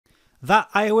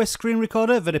That iOS screen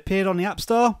recorder that appeared on the App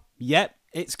Store, yep,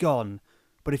 it's gone.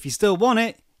 But if you still want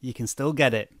it, you can still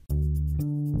get it.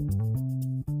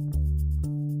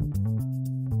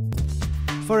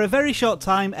 For a very short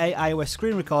time, a iOS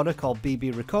screen recorder called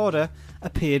BB Recorder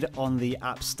appeared on the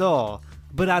App Store.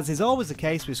 But as is always the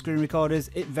case with screen recorders,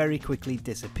 it very quickly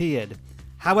disappeared.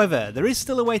 However, there is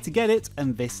still a way to get it,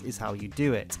 and this is how you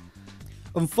do it.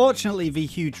 Unfortunately, the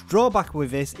huge drawback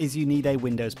with this is you need a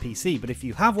Windows PC, but if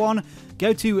you have one,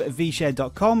 go to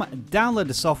vshare.com, download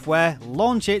the software,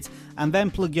 launch it, and then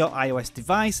plug your iOS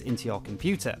device into your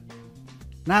computer.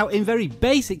 Now, in very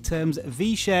basic terms,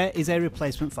 VShare is a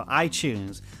replacement for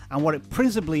iTunes, and what it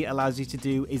principally allows you to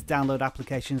do is download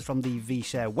applications from the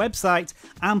VShare website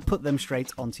and put them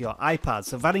straight onto your iPad.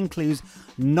 So that includes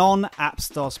non-App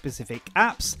Store specific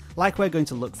apps, like we're going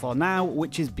to look for now,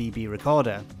 which is BB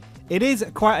Recorder. It is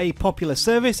quite a popular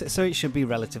service, so it should be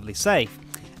relatively safe.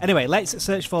 Anyway, let's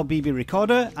search for BB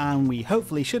Recorder, and we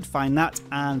hopefully should find that,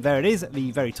 and there it is,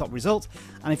 the very top result.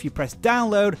 And if you press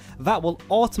download, that will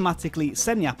automatically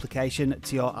send the application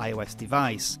to your iOS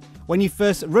device. When you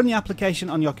first run the application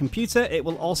on your computer, it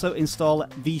will also install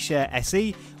VShare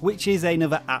SE, which is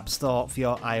another app store for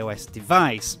your iOS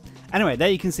device. Anyway, there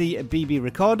you can see a BB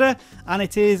Recorder, and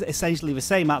it is essentially the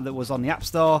same app that was on the App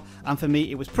Store, and for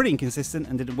me it was pretty inconsistent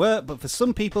and didn't work, but for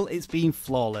some people it's been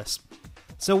flawless.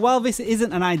 So while this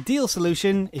isn't an ideal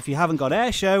solution, if you haven't got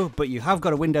Airshou, but you have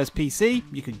got a Windows PC,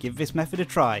 you could give this method a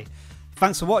try.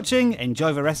 Thanks for watching,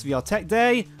 enjoy the rest of your tech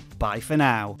day, bye for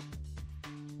now.